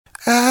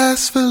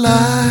ask for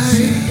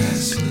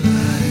light,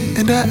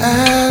 and I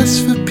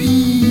ask for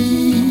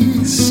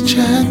peace,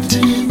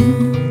 chanting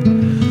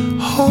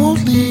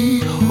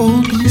holy,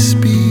 holy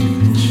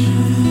speech.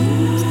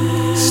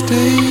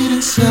 Stayed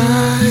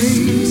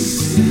inside,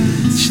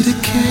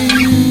 should've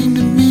came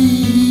to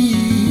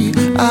me.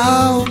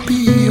 I'll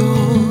be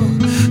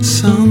your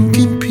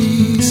sunken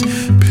piece,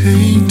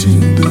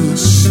 painting the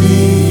sea.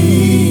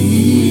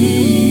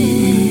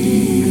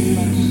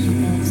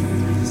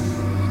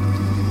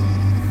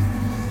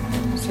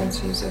 Since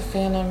he's a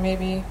fan,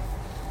 maybe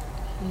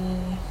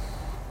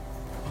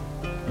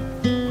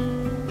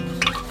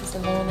he's a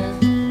loner.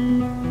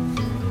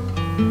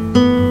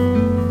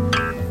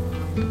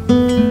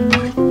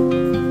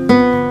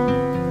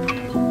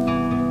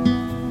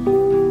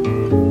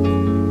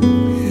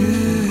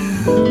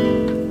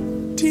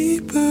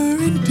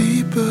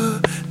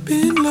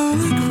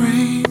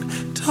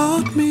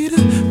 Taught me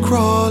to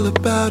crawl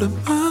about a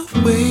mile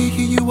away.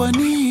 Here you are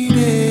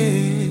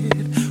needed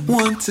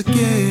once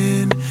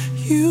again.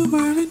 You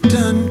weren't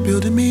done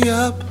building me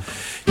up.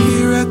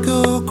 Here I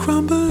go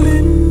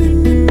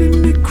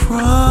crumbling,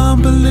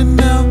 crumbling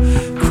now,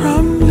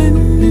 crumbling.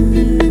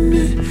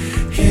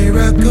 Here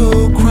I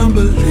go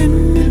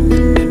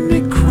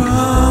crumbling,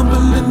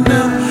 crumbling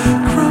now,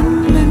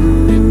 crumbling.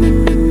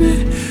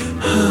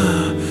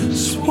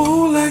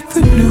 Swole like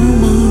the new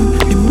moon,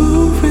 you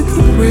move with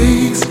the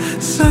rays.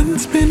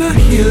 Sun's been a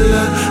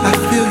healer, I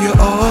feel you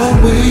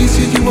always.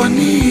 Here you are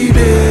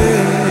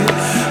needed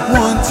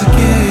once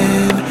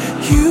again.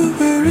 You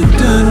weren't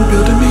done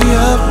building me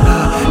up.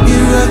 Now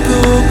here I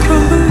go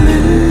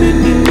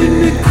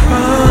crumbling,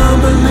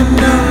 crumbling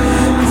now,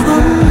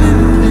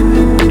 crumbling.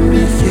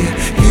 Yeah,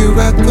 here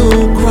I go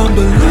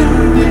crumbling,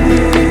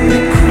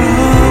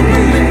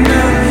 crumbling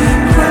now,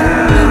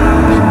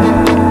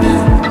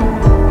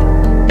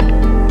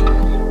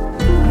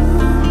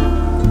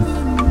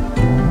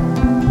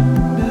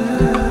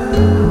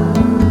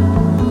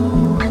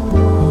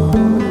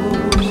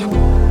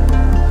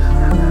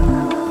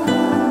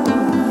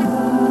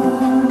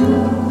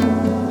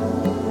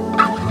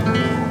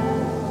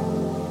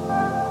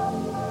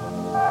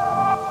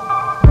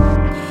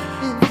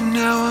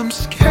 now I'm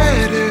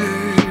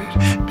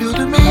scattered,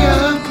 building me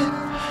up.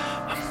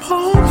 A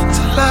moment, a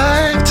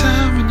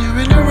lifetime when you're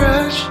in a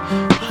rush.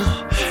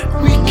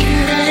 We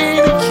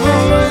can't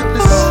avoid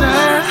the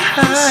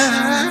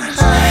signs.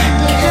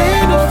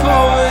 Can't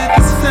avoid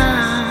the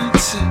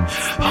signs.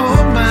 Oh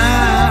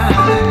my,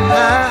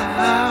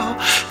 I'll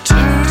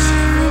turn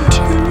to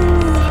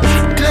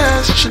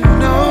dust, you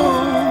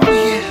know.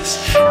 Yes,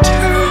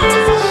 turn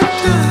to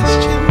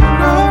dust, you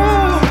know.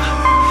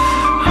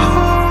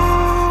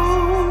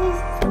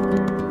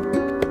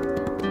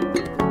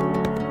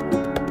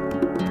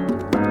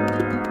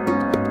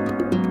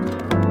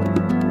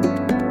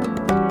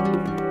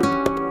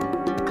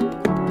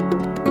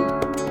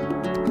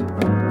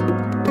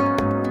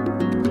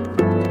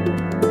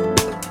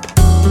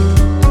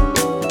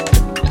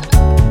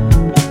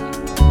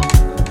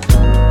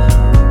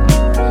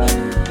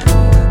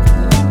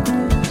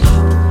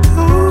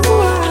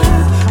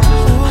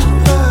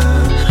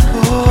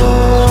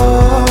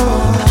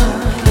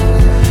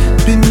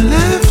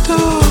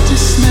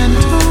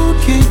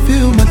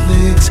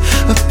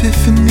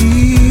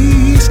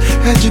 Epiphanies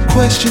had you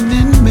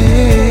questioning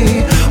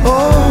me.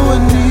 Oh, I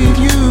need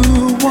you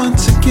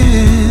once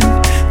again.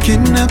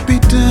 Can I be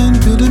done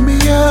building me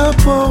up?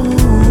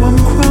 Oh.